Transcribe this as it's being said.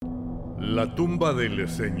La tumba del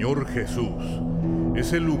Señor Jesús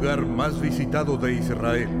es el lugar más visitado de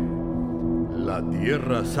Israel, la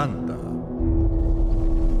Tierra Santa.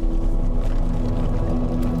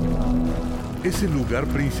 Es el lugar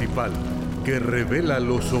principal que revela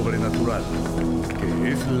lo sobrenatural,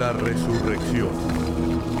 que es la resurrección.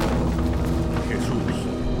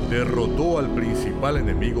 Jesús derrotó al principal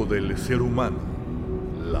enemigo del ser humano,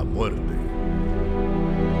 la muerte.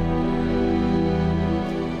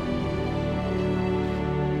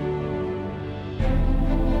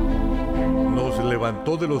 Nos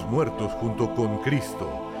levantó de los muertos junto con Cristo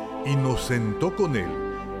y nos sentó con Él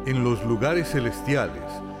en los lugares celestiales,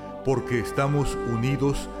 porque estamos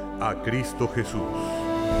unidos a Cristo Jesús.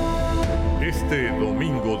 Este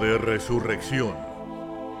domingo de resurrección,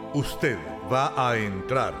 usted va a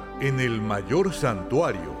entrar en el mayor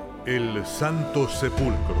santuario, el Santo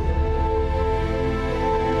Sepulcro.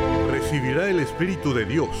 Recibirá el Espíritu de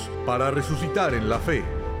Dios para resucitar en la fe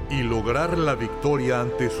y lograr la victoria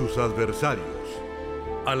ante sus adversarios.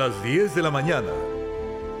 A las 10 de la mañana,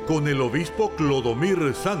 con el obispo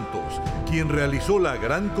Clodomir Santos, quien realizó la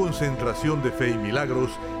gran concentración de fe y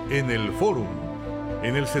milagros en el Fórum,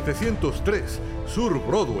 en el 703 Sur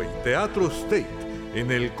Broadway, Teatro State,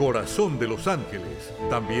 en el corazón de Los Ángeles,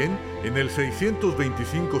 también en el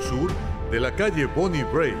 625 Sur de la calle Bonnie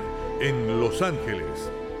Bray, en Los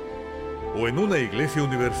Ángeles, o en una iglesia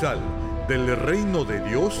universal del Reino de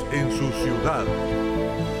Dios en su ciudad.